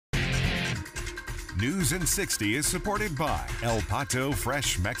News in 60 is supported by El Pato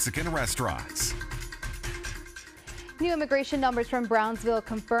Fresh Mexican Restaurants. New immigration numbers from Brownsville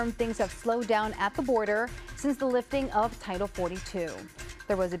confirm things have slowed down at the border since the lifting of Title 42.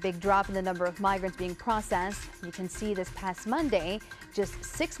 There was a big drop in the number of migrants being processed. You can see this past Monday, just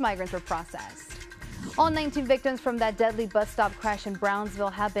 6 migrants were processed. All 19 victims from that deadly bus stop crash in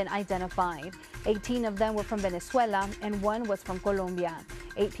Brownsville have been identified. 18 of them were from Venezuela and 1 was from Colombia.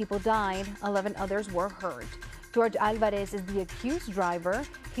 8 people died, 11 others were hurt. George Alvarez is the accused driver.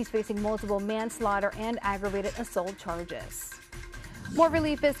 He's facing multiple manslaughter and aggravated assault charges. More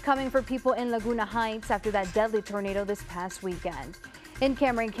relief is coming for people in Laguna Heights after that deadly tornado this past weekend. In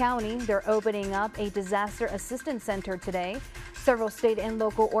Cameron County, they're opening up a disaster assistance center today. Several state and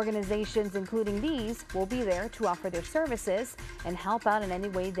local organizations, including these, will be there to offer their services and help out in any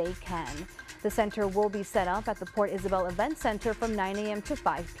way they can. The center will be set up at the Port Isabel Event Center from 9 a.m. to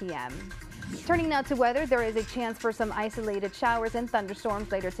 5 p.m. Turning now to weather, there is a chance for some isolated showers and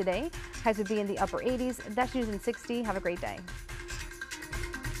thunderstorms later today. Highs would be in the upper 80s. That's News in 60. Have a great day.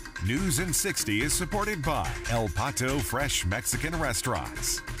 News in 60 is supported by El Pato Fresh Mexican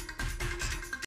Restaurants.